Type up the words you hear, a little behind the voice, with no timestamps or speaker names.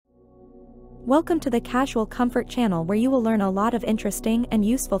Welcome to the Casual Comfort channel, where you will learn a lot of interesting and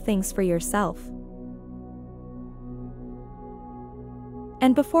useful things for yourself.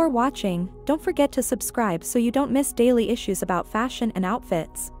 And before watching, don't forget to subscribe so you don't miss daily issues about fashion and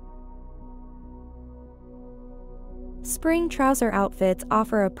outfits. Spring trouser outfits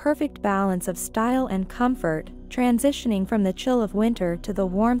offer a perfect balance of style and comfort, transitioning from the chill of winter to the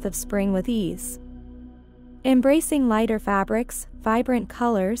warmth of spring with ease. Embracing lighter fabrics, vibrant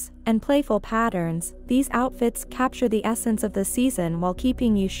colors, and playful patterns, these outfits capture the essence of the season while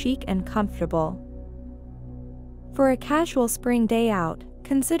keeping you chic and comfortable. For a casual spring day out,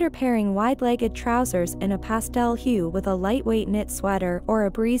 consider pairing wide-legged trousers in a pastel hue with a lightweight knit sweater or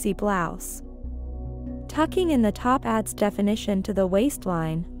a breezy blouse. Tucking in the top adds definition to the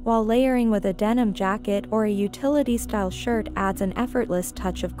waistline, while layering with a denim jacket or a utility-style shirt adds an effortless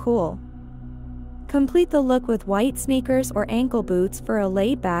touch of cool. Complete the look with white sneakers or ankle boots for a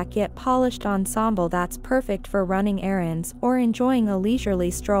laid-back yet polished ensemble that's perfect for running errands or enjoying a leisurely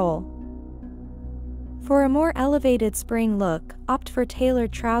stroll. For a more elevated spring look, opt for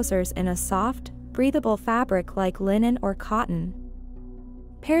tailored trousers in a soft, breathable fabric like linen or cotton.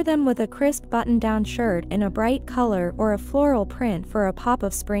 Pair them with a crisp button-down shirt in a bright color or a floral print for a pop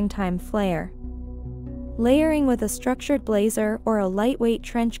of springtime flair. Layering with a structured blazer or a lightweight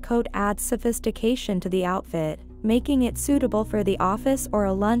trench coat adds sophistication to the outfit, making it suitable for the office or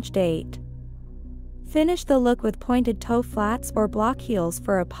a lunch date. Finish the look with pointed toe flats or block heels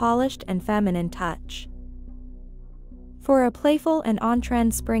for a polished and feminine touch. For a playful and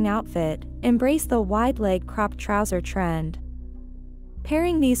on-trend spring outfit, embrace the wide-leg cropped trouser trend.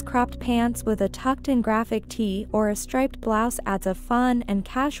 Pairing these cropped pants with a tucked-in graphic tee or a striped blouse adds a fun and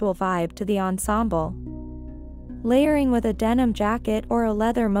casual vibe to the ensemble. Layering with a denim jacket or a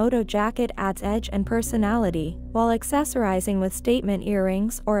leather moto jacket adds edge and personality, while accessorizing with statement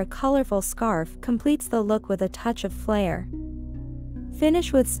earrings or a colorful scarf completes the look with a touch of flair.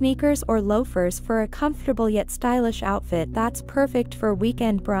 Finish with sneakers or loafers for a comfortable yet stylish outfit that's perfect for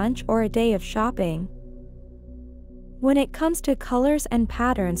weekend brunch or a day of shopping. When it comes to colors and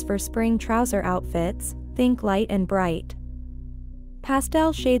patterns for spring trouser outfits, think light and bright.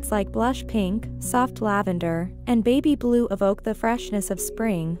 Pastel shades like blush pink, soft lavender, and baby blue evoke the freshness of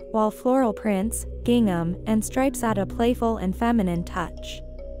spring, while floral prints, gingham, and stripes add a playful and feminine touch.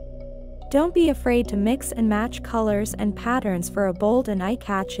 Don't be afraid to mix and match colors and patterns for a bold and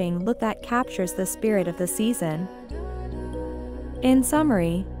eye-catching look that captures the spirit of the season. In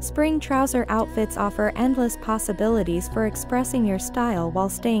summary, spring trouser outfits offer endless possibilities for expressing your style while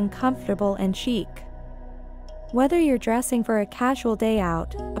staying comfortable and chic. Whether you're dressing for a casual day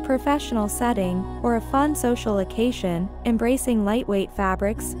out, a professional setting, or a fun social occasion, embracing lightweight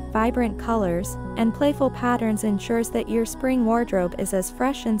fabrics, vibrant colors, and playful patterns ensures that your spring wardrobe is as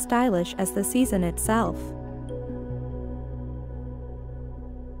fresh and stylish as the season itself.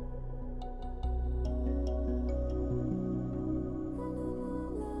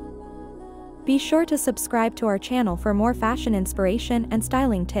 Be sure to subscribe to our channel for more fashion inspiration and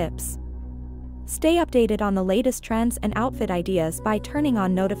styling tips. Stay updated on the latest trends and outfit ideas by turning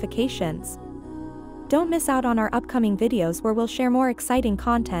on notifications. Don't miss out on our upcoming videos, where we'll share more exciting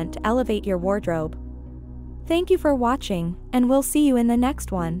content to elevate your wardrobe. Thank you for watching, and we'll see you in the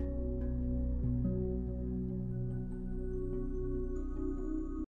next one.